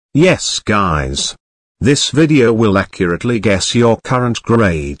Yes guys. This video will accurately guess your current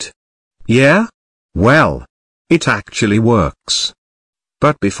grade. Yeah? Well, it actually works.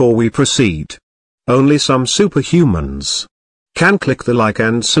 But before we proceed, only some superhumans can click the like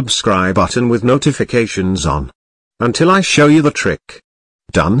and subscribe button with notifications on. Until I show you the trick.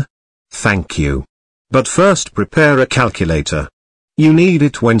 Done? Thank you. But first prepare a calculator. You need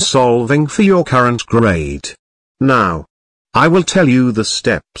it when solving for your current grade. Now, I will tell you the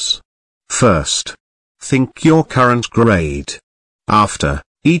steps. First, think your current grade. After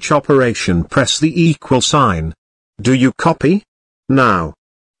each operation press the equal sign. Do you copy? Now,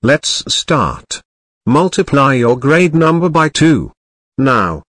 let's start. Multiply your grade number by 2.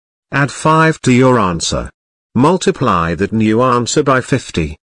 Now, add 5 to your answer. Multiply that new answer by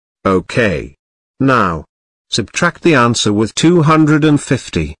 50. Okay. Now, subtract the answer with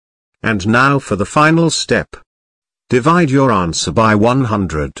 250. And now for the final step. Divide your answer by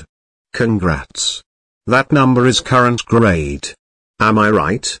 100. Congrats. That number is current grade. Am I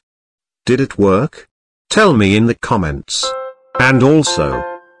right? Did it work? Tell me in the comments. And also,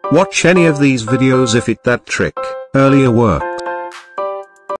 watch any of these videos if that trick earlier worked.